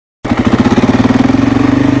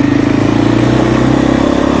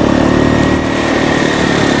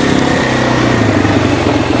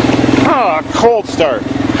cold start.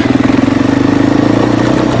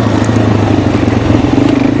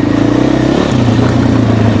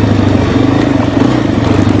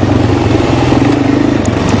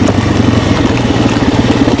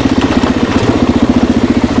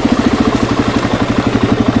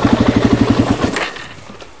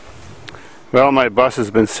 Well, my bus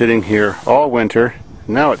has been sitting here all winter.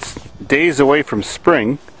 Now it's days away from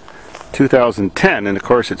spring, 2010, and of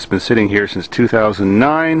course it's been sitting here since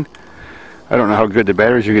 2009. I don't know how good the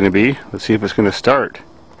batteries are going to be. Let's see if it's going to start.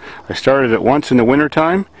 I started it once in the winter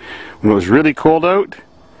time when it was really cold out,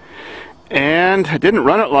 and I didn't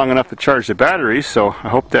run it long enough to charge the batteries, so I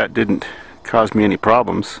hope that didn't cause me any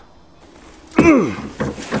problems. Only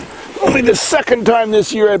the second time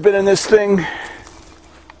this year I've been in this thing.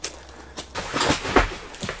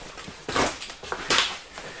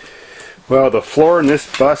 Well, the floor in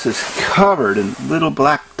this bus is covered in little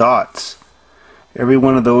black dots. Every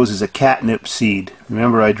one of those is a catnip seed.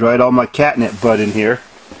 Remember, I dried all my catnip bud in here.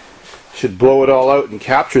 Should blow it all out and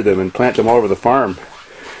capture them and plant them all over the farm.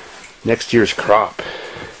 Next year's crop.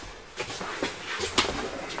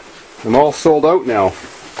 I'm all sold out now.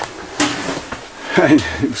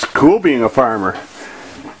 It's cool being a farmer.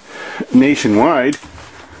 Nationwide.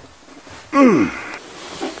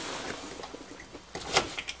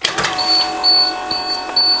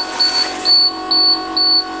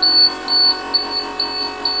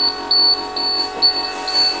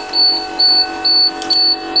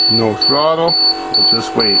 No throttle, we'll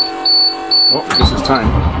just wait. Oh, this is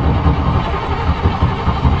time.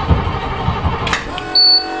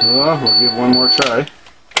 Well, we'll give one more try.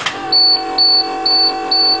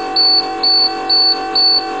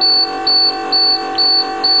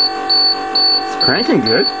 It's cranking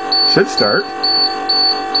good. Should start.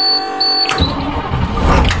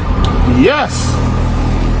 Yes!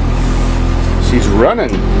 She's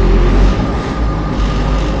running.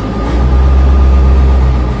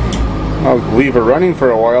 I'll leave her running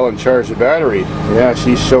for a while and charge the battery. Yeah,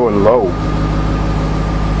 she's showing low.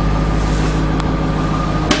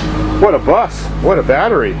 What a bus! What a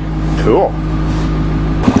battery! Cool.